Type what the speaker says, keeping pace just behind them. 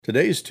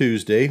Today is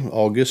Tuesday,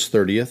 August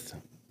 30th,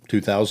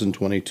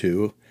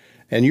 2022,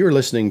 and you're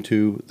listening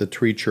to the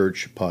Tree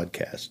Church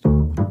Podcast.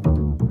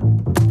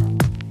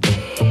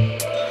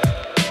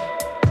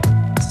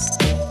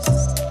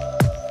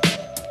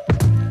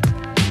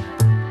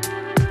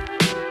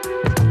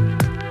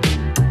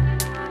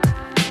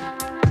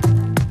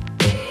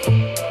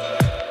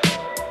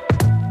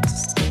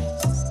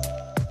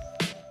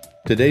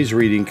 Today's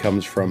reading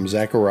comes from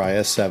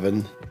Zechariah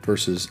 7,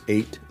 verses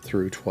 8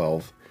 through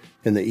 12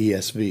 in the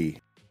ESV.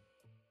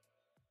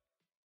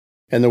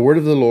 And the word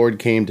of the Lord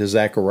came to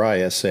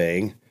Zechariah,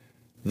 saying,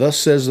 Thus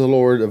says the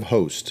Lord of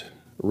hosts,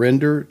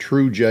 render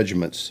true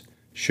judgments,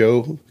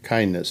 show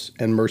kindness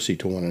and mercy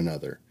to one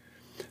another.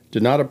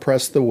 Do not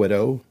oppress the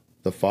widow,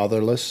 the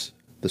fatherless,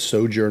 the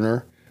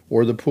sojourner,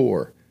 or the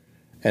poor,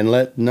 and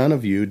let none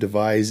of you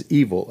devise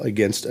evil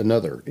against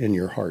another in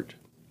your heart.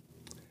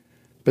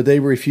 But they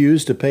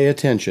refused to pay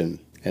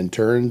attention, and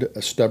turned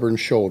a stubborn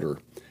shoulder,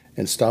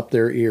 and stopped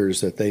their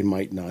ears that they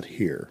might not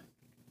hear.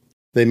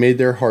 They made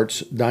their hearts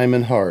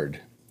diamond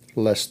hard,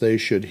 lest they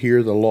should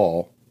hear the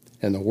law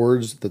and the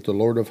words that the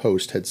Lord of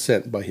hosts had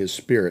sent by his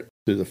Spirit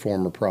through the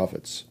former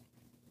prophets.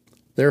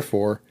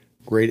 Therefore,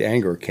 great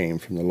anger came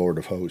from the Lord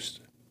of hosts.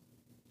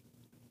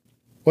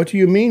 "What do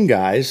you mean,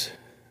 guys?"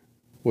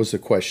 was the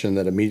question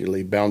that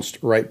immediately bounced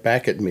right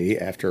back at me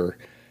after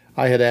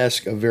I had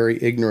asked a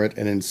very ignorant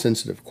and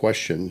insensitive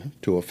question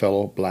to a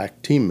fellow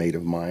black teammate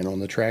of mine on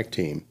the track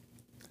team.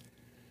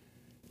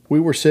 We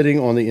were sitting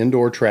on the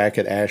indoor track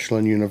at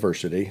Ashland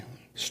University,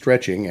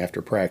 stretching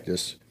after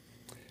practice,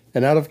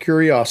 and out of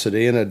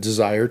curiosity and a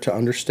desire to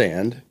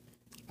understand,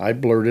 I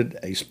blurted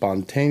a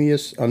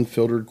spontaneous,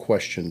 unfiltered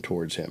question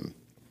towards him.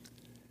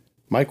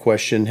 My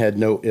question had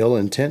no ill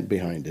intent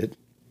behind it.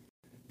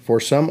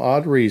 For some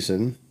odd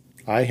reason,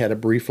 I had a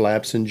brief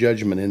lapse in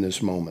judgment in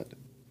this moment.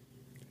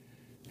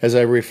 As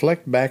I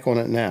reflect back on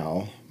it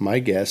now, my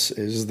guess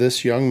is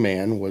this young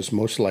man was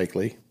most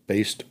likely,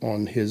 based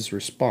on his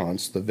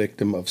response, the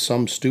victim of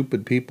some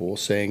stupid people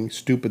saying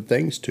stupid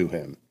things to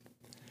him.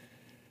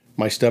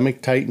 My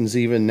stomach tightens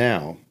even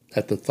now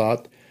at the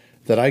thought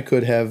that I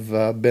could have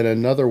been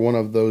another one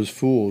of those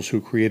fools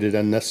who created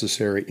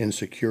unnecessary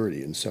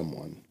insecurity in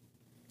someone.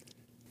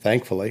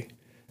 Thankfully,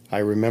 I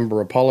remember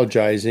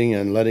apologizing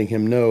and letting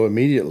him know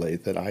immediately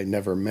that I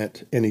never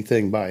meant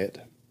anything by it.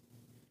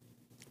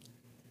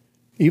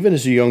 Even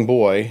as a young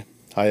boy,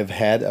 I have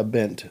had a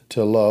bent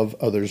to love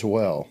others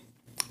well,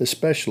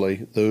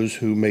 especially those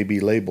who may be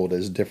labeled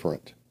as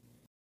different.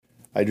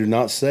 I do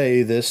not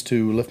say this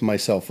to lift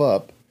myself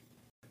up,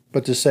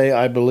 but to say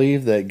I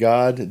believe that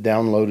God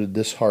downloaded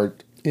this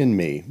heart in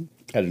me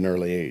at an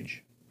early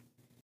age.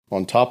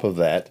 On top of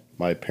that,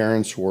 my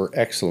parents were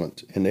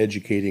excellent in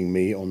educating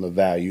me on the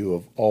value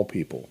of all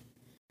people.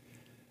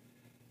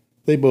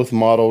 They both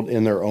modeled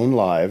in their own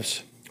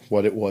lives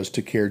what it was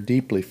to care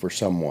deeply for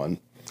someone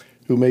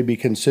who may be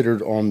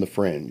considered on the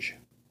fringe.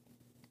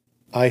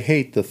 I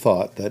hate the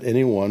thought that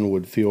anyone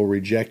would feel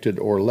rejected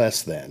or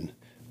less than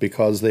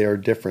because they are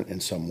different in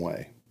some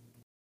way.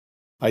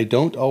 I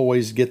don't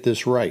always get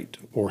this right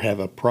or have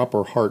a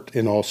proper heart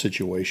in all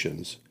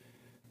situations,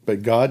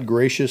 but God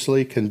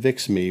graciously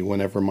convicts me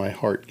whenever my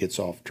heart gets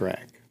off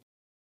track.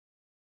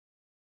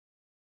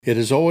 It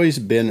has always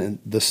been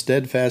the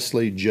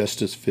steadfastly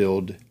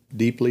justice-filled,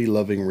 deeply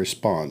loving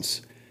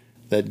response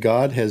that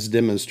God has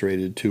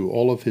demonstrated to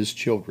all of his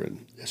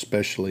children,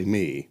 especially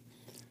me,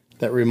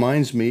 that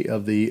reminds me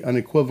of the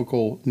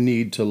unequivocal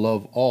need to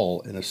love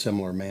all in a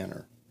similar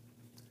manner.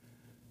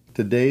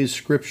 Today's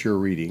scripture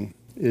reading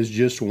is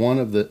just one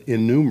of the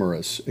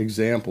innumerous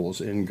examples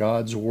in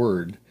God's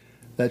Word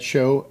that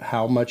show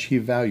how much he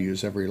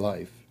values every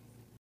life.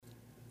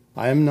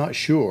 I am not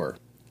sure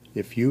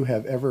if you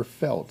have ever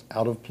felt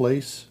out of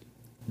place,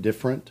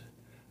 different,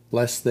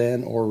 less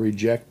than, or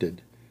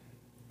rejected,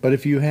 but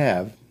if you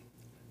have,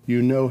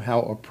 you know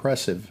how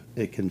oppressive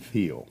it can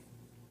feel.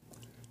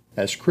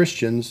 As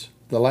Christians,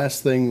 the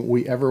last thing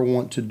we ever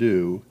want to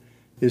do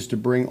is to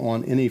bring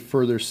on any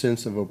further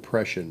sense of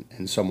oppression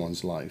in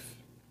someone's life,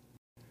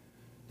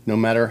 no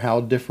matter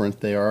how different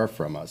they are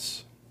from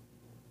us.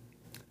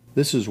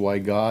 This is why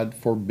God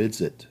forbids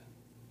it.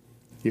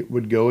 It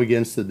would go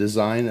against the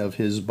design of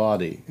his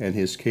body and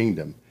his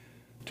kingdom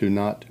to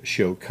not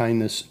show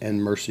kindness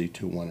and mercy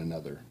to one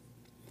another.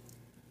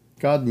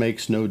 God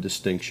makes no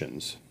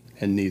distinctions,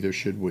 and neither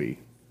should we.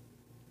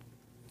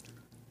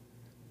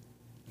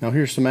 Now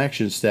here's some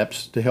action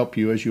steps to help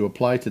you as you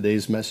apply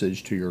today's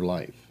message to your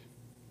life.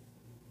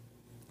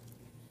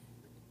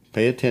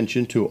 Pay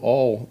attention to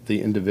all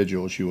the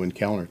individuals you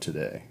encounter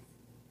today.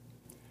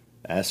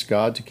 Ask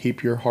God to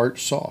keep your heart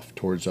soft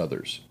towards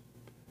others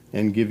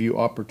and give you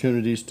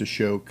opportunities to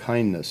show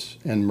kindness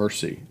and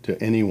mercy to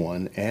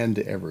anyone and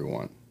to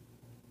everyone.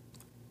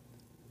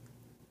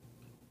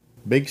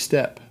 Big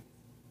step.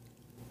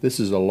 This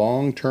is a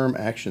long-term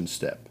action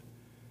step,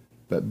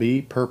 but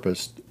be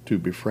purposed to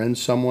befriend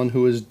someone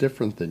who is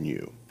different than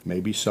you,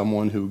 maybe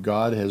someone who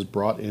God has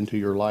brought into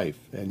your life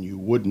and you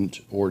wouldn't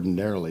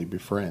ordinarily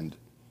befriend.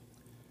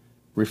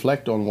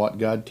 Reflect on what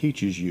God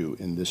teaches you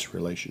in this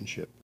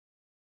relationship.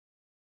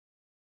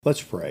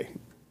 Let's pray.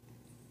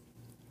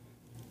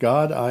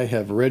 God, I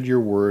have read your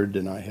word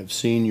and I have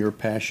seen your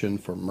passion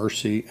for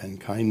mercy and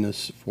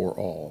kindness for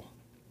all.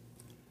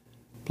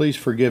 Please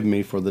forgive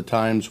me for the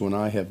times when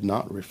I have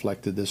not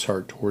reflected this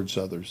heart towards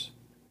others.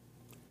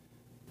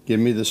 Give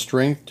me the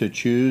strength to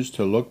choose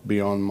to look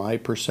beyond my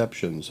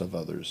perceptions of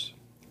others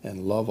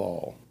and love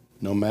all,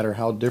 no matter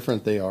how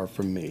different they are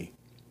from me.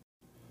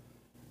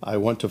 I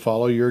want to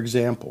follow your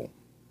example.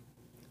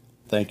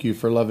 Thank you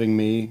for loving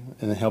me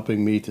and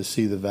helping me to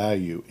see the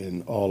value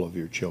in all of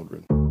your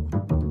children.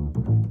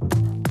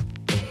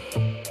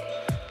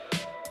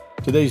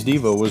 Today's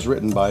Devo was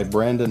written by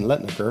Brandon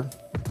Letniker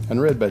and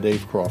read by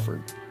Dave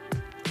Crawford.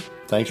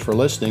 Thanks for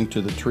listening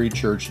to the Tree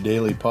Church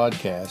Daily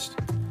Podcast.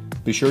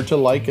 Be sure to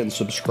like and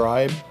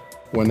subscribe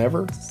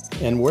whenever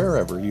and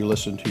wherever you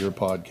listen to your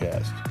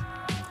podcast.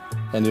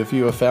 And if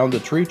you have found the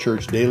Tree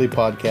Church Daily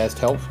Podcast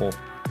helpful,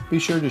 be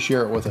sure to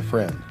share it with a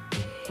friend.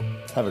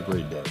 Have a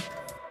great day.